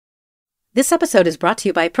This episode is brought to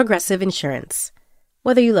you by Progressive Insurance.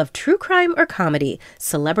 Whether you love true crime or comedy,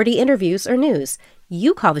 celebrity interviews or news,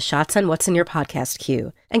 you call the shots on what's in your podcast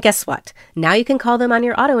queue. And guess what? Now you can call them on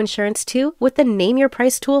your auto insurance too with the Name Your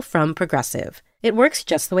Price tool from Progressive. It works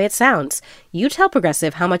just the way it sounds. You tell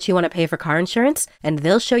Progressive how much you want to pay for car insurance, and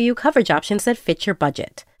they'll show you coverage options that fit your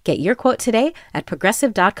budget. Get your quote today at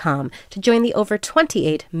Progressive.com to join the over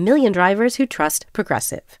 28 million drivers who trust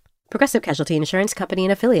Progressive. Progressive Casualty Insurance Company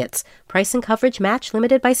and Affiliates. Price and coverage match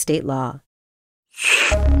limited by state law.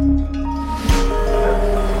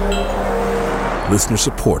 Listener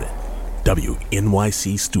supported.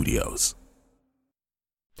 WNYC Studios.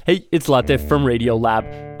 Hey, it's Latte from Radio Lab.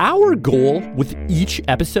 Our goal with each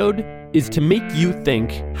episode is to make you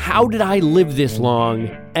think, how did I live this long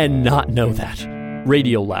and not know that?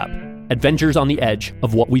 Radio Lab. Adventures on the edge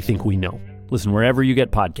of what we think we know. Listen wherever you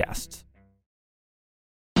get podcasts.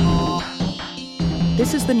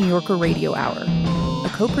 This is the New Yorker Radio Hour, a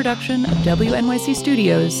co-production of WNYC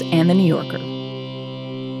Studios and The New Yorker.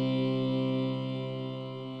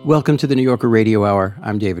 Welcome to the New Yorker Radio Hour.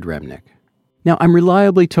 I'm David Remnick. Now, I'm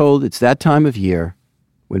reliably told it's that time of year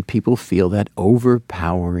when people feel that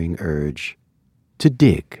overpowering urge to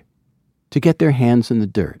dig, to get their hands in the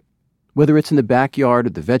dirt, whether it's in the backyard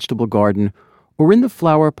or the vegetable garden or in the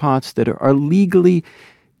flower pots that are legally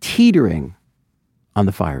teetering on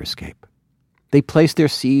the fire escape. They place their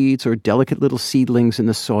seeds or delicate little seedlings in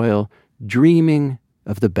the soil, dreaming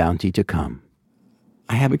of the bounty to come.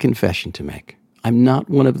 I have a confession to make. I'm not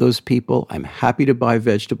one of those people. I'm happy to buy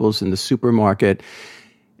vegetables in the supermarket,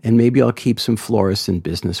 and maybe I'll keep some florists in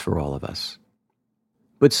business for all of us.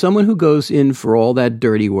 But someone who goes in for all that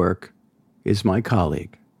dirty work is my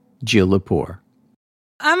colleague, Jill Lepore.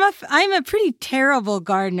 I'm a pretty terrible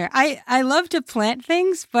gardener. I love to plant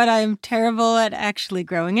things, but I'm terrible at actually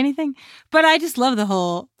growing anything. But I just love the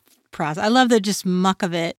whole process. I love the just muck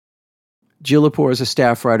of it. Jill Lepore is a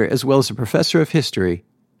staff writer as well as a professor of history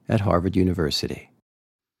at Harvard University.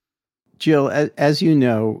 Jill, as you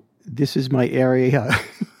know, this is my area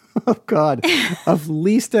of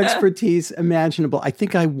least expertise imaginable. I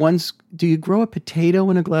think do you grow a potato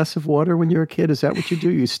in a glass of water when you're a kid? Is that what you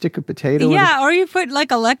do? You stick a potato in or you put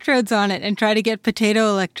like electrodes on it and try to get potato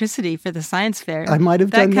electricity for the science fair. I might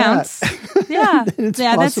have done counts. that. Yeah. It's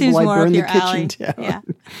that seems I more burn up your the kitchen alley. down.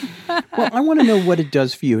 Yeah. Well, I want to know what it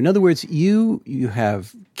does for you. In other words, you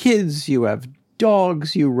have kids, you have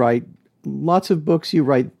dogs, you write lots of books, you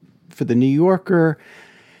write for The New Yorker,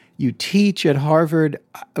 you teach at Harvard.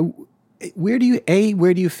 Where do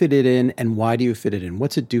you fit it in, and why do you fit it in?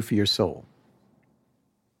 What's it do for your soul?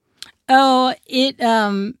 Oh, it's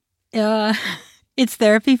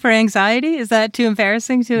therapy for anxiety. Is that too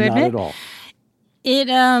embarrassing to admit? Not at all.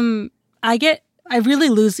 I really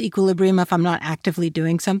lose equilibrium if I'm not actively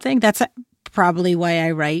doing something. That's probably why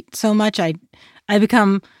I write so much. I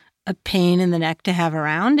become a pain in the neck to have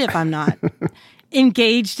around if I'm not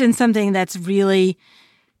engaged in something that's really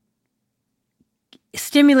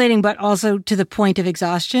stimulating, but also to the point of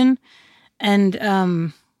exhaustion.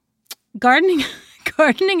 And gardening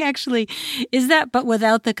actually is that, but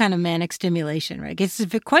without the kind of manic stimulation, right? It's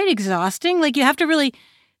quite exhausting. Like you have to really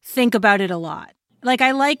think about it a lot. Like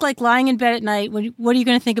I like lying in bed at night. What are you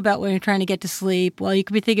going to think about when you're trying to get to sleep? Well, you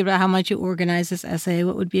could be thinking about how might you organize this essay,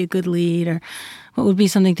 what would be a good lead, or what would be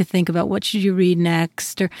something to think about. What should you read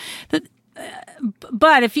next?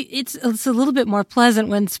 But it's a little bit more pleasant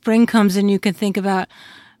when spring comes and you can think about,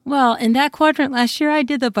 well, in that quadrant last year I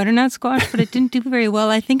did the butternut squash, but it didn't do very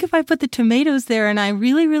well. I think if I put the tomatoes there and I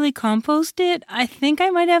really, really compost it, I think I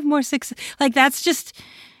might have more success. Like that's just,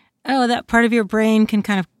 that part of your brain can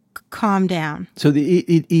kind of calm down. So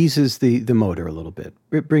it eases the motor a little bit.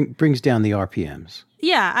 It brings down the RPMs.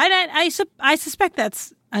 Yeah, I suspect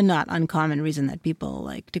that's a not uncommon reason that people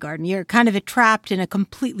like to garden. You're kind of trapped in a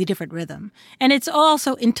completely different rhythm. And it's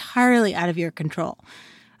also entirely out of your control.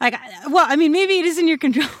 Maybe it is in your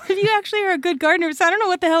control if you actually are a good gardener. So I don't know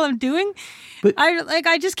what the hell I'm doing. But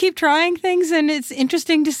I just keep trying things, and it's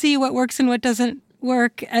interesting to see what works and what doesn't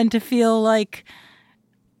work, and to feel like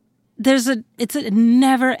it's a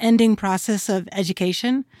never-ending process of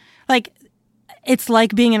education. Like it's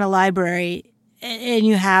like being in a library and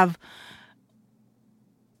you have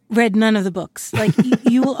read none of the books. Like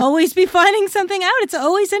you will always be finding something out. It's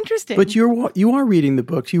always interesting. But you are reading the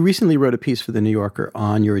books. You recently wrote a piece for The New Yorker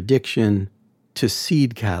on your addiction to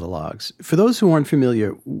seed catalogs. For those who aren't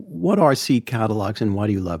familiar, what are seed catalogs and why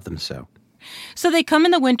do you love them so? So they come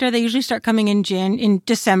in the winter. They usually start coming in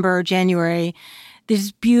December or January.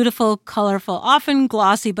 These beautiful, colorful, often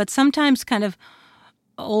glossy, but sometimes kind of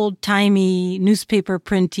old-timey, newspaper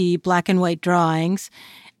printy, black and white drawings.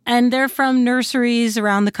 And they're from nurseries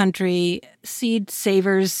around the country, seed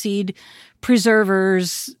savers, seed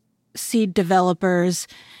preservers, seed developers.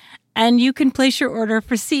 And you can place your order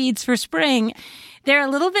for seeds for spring. They're a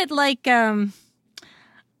little bit like, do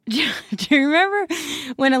you remember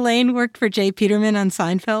when Elaine worked for Jay Peterman on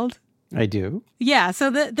Seinfeld? I do. Yeah, so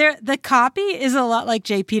the copy is a lot like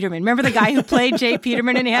Jay Peterman. Remember the guy who played Jay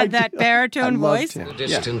Peterman and he had that baritone voice? In the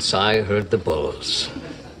distance, I heard the bulls.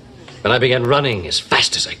 And I began running as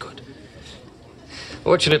fast as I could.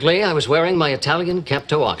 Fortunately, I was wearing my Italian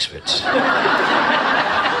Capto Oxfords.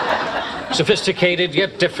 Sophisticated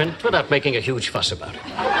yet different without making a huge fuss about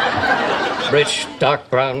it. Rich, dark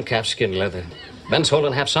brown calfskin leather. Men's whole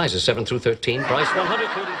and half sizes, 7 through 13. Price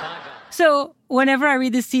 $135. So whenever I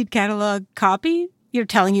read the seed catalog copy, you're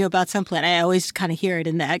telling you about some plant. I always kind of hear it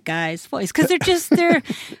in that guy's voice because they're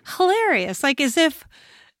hilarious. Like as if,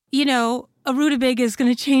 a rutabaga is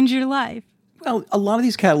going to change your life. Well, a lot of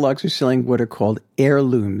these catalogs are selling what are called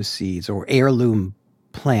heirloom seeds or heirloom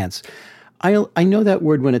plants. I know that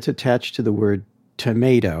word when it's attached to the word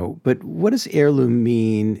tomato, but what does heirloom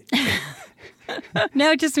mean?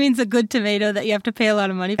 No, it just means a good tomato that you have to pay a lot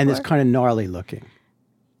of money for. And it's kind of gnarly looking.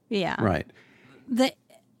 Yeah. Right. The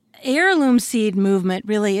heirloom seed movement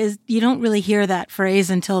really is, you don't really hear that phrase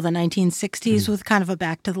until the 1960s with kind of a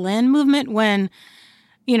back to the land movement when,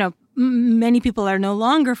 many people are no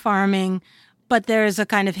longer farming, but there's a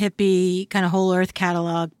kind of hippie, kind of whole earth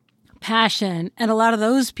catalog passion. And a lot of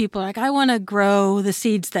those people are like, I want to grow the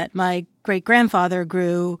seeds that my great-grandfather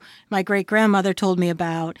grew, my great-grandmother told me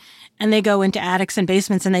about. And they go into attics and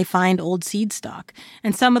basements and they find old seed stock.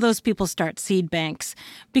 And some of those people start seed banks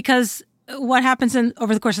because what happens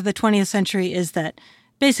over the course of the 20th century is that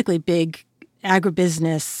basically big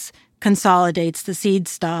agribusiness consolidates the seed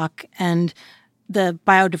stock and the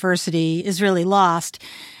biodiversity is really lost.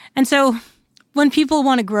 And so when people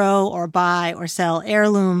want to grow or buy or sell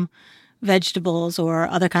heirloom vegetables or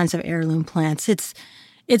other kinds of heirloom plants, it's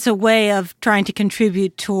a way of trying to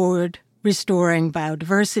contribute toward restoring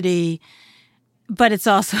biodiversity, but it's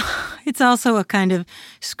also a kind of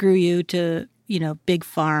screw you to, big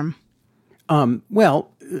farm.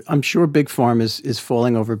 Well, I'm sure Big Farm is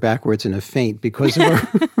falling over backwards in a faint because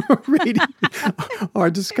of our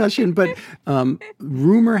discussion. But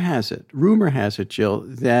rumor has it, Jill,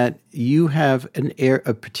 that you have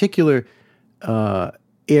a particular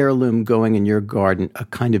heirloom going in your garden, a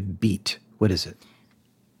kind of beet. What is it?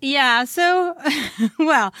 Yeah, so,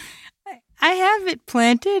 well, I have it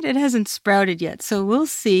planted. It hasn't sprouted yet, so we'll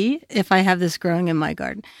see if I have this growing in my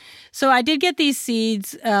garden. So I did get these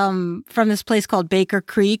seeds from this place called Baker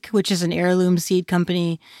Creek, which is an heirloom seed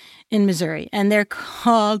company in Missouri, and they're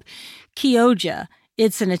called Chioggia.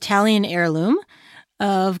 It's an Italian heirloom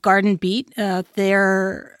of garden beet.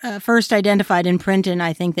 They're first identified in print in,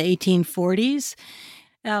 I think, the 1840s.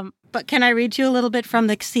 But can I read you a little bit from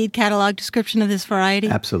the seed catalog description of this variety?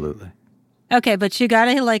 Absolutely. Okay, but you got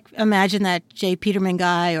to imagine that Jay Peterman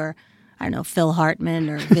guy or, I don't know, Phil Hartman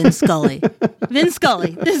or Vin Scully. Vin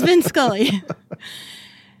Scully. This is Vin Scully.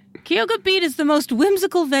 Chioggia beet is the most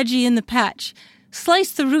whimsical veggie in the patch.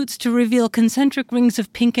 Slice the roots to reveal concentric rings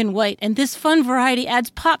of pink and white, and this fun variety adds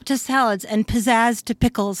pop to salads and pizzazz to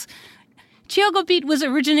pickles. Chioggia beet was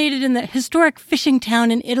originated in the historic fishing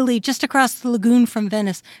town in Italy just across the lagoon from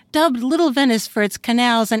Venice. Dubbed Little Venice for its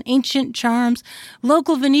canals and ancient charms,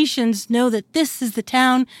 local Venetians know that this is the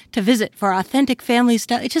town to visit for authentic family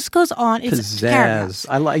style. It just goes on. It's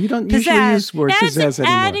pizzazz. You don't usually use word pizzazz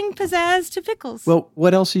anymore. Adding pizzazz to pickles. Well,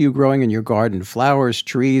 what else are you growing in your garden? Flowers,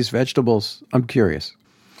 trees, vegetables? I'm curious.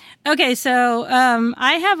 Okay, so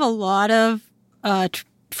I have a lot of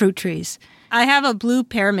fruit trees. I have a blue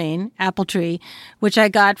pearmain apple tree, which I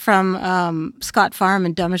got from Scott Farm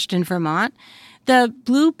in Dummerston, Vermont. The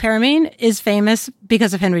blue pearmain is famous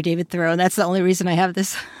because of Henry David Thoreau. That's the only reason I have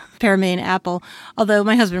this pearmain apple, although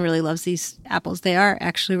my husband really loves these apples. They are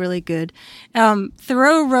actually really good.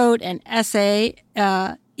 Thoreau wrote an essay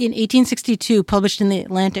in 1862 published in The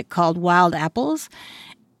Atlantic called Wild Apples.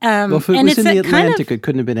 Well, if it was in The Atlantic, it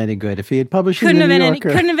couldn't have been any good. If he had published in The New Yorker,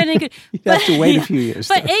 couldn't have been any good. You'd have to wait a few years.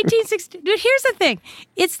 But 1860, dude, here's the thing.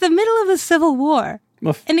 It's the middle of the Civil War.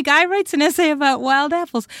 And the guy writes an essay about wild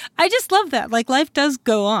apples. I just love that. Life does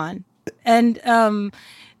go on. And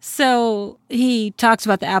so he talks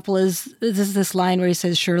about the apple as, this line where he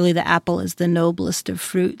says, surely the apple is the noblest of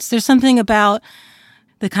fruits. There's something about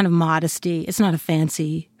the kind of modesty. It's not a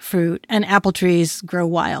fancy fruit. And apple trees grow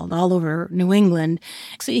wild all over New England.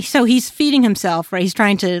 So he's feeding himself, right? He's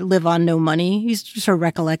trying to live on no money. He's sort of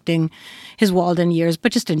recollecting his Walden years,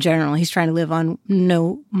 but just in general, he's trying to live on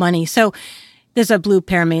no money. So there's a blue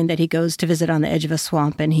pearmain that he goes to visit on the edge of a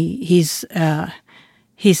swamp, and he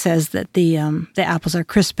says that the apples are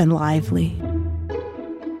crisp and lively.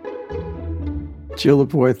 Jill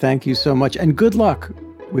Lepore, thank you so much, and good luck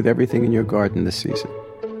with everything in your garden this season.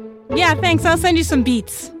 Yeah, thanks. I'll send you some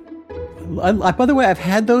beets. By the way, I've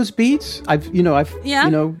had those beets. In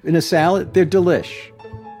a salad. They're delish.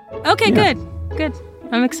 Okay, yeah. Good.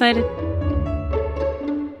 I'm excited.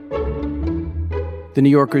 The New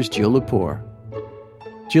Yorker's Jill Lepore.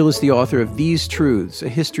 Jill is the author of These Truths, A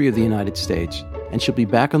History of the United States, and she'll be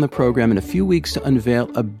back on the program in a few weeks to unveil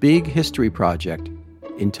a big history project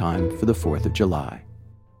in time for the 4th of July.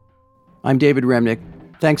 I'm David Remnick.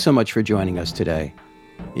 Thanks so much for joining us today.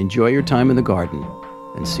 Enjoy your time in the garden,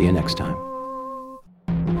 and see you next time.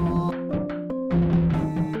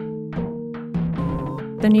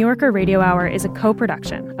 The New Yorker Radio Hour is a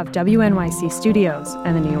co-production of WNYC Studios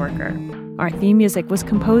and The New Yorker. Our theme music was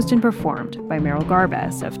composed and performed by Merrill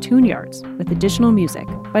Garbes of Tune Yards, with additional music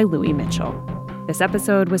by Louis Mitchell. This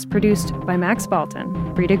episode was produced by Max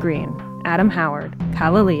Balton, Brita Green, Adam Howard,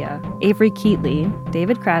 Kalalia, Avery Keatley,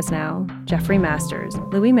 David Krasnow, Jeffrey Masters,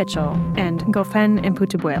 Louis Mitchell, and Gofen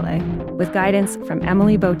Imputubwele, with guidance from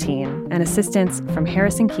Emily Botine and assistance from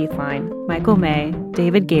Harrison Keithline, Michael May,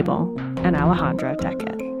 David Gable, and Alejandro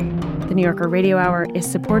Deckett. The New Yorker Radio Hour is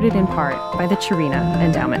supported in part by the Chirina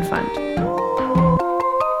Endowment Fund.